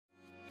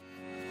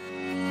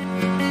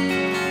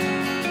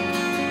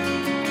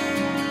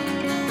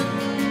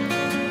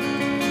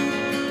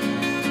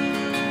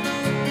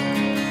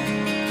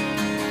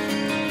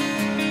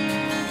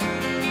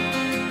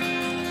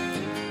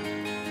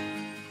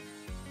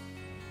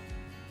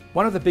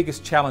One of the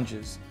biggest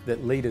challenges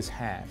that leaders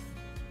have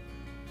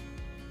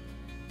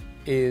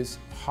is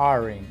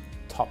hiring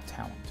top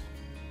talent.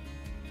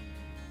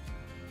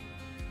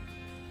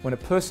 When a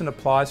person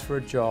applies for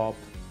a job,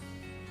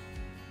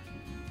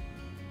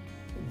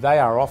 they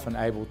are often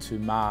able to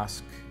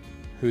mask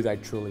who they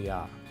truly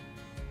are.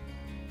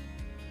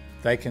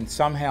 They can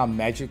somehow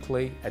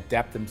magically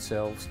adapt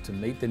themselves to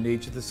meet the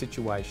needs of the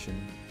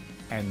situation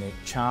and then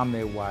charm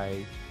their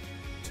way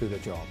to the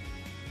job.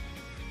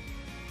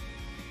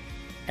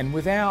 And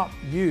without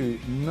you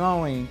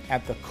knowing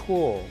at the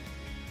core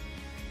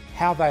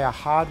how they are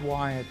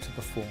hardwired to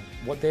perform,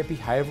 what their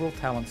behavioural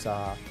talents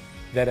are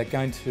that are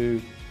going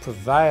to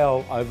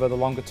prevail over the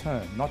longer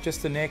term, not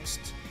just the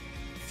next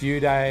few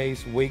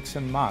days, weeks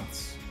and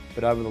months,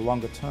 but over the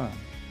longer term,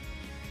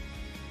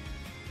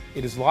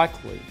 it is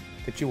likely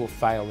that you will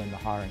fail in the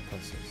hiring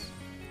process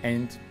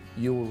and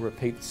you will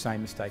repeat the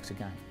same mistakes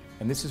again.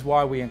 And this is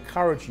why we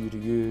encourage you to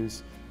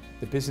use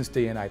the Business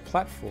DNA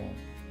platform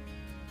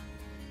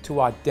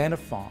to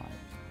identify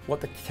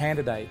what the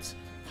candidate's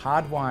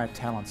hardwired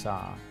talents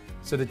are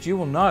so that you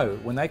will know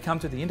when they come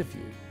to the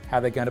interview how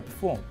they're going to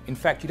perform. In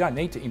fact, you don't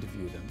need to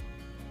interview them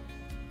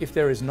if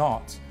there is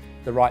not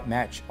the right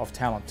match of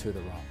talent to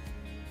the role,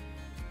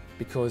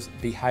 because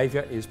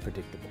behaviour is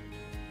predictable.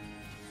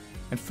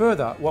 And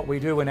further, what we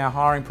do in our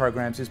hiring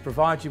programs is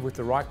provide you with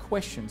the right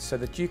questions so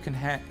that you can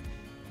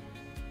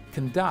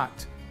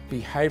conduct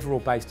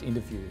behavioural-based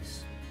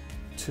interviews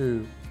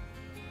to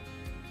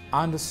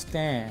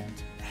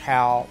understand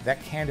how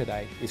that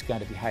candidate is going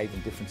to behave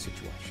in different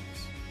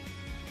situations.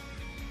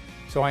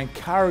 So I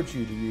encourage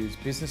you to use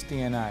Business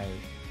DNA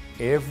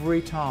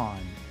every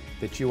time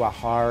that you are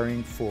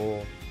hiring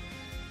for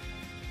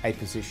a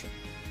position.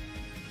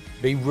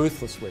 Be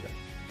ruthless with it.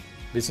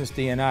 Business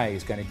DNA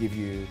is going to give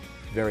you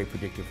very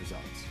predictive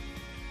results.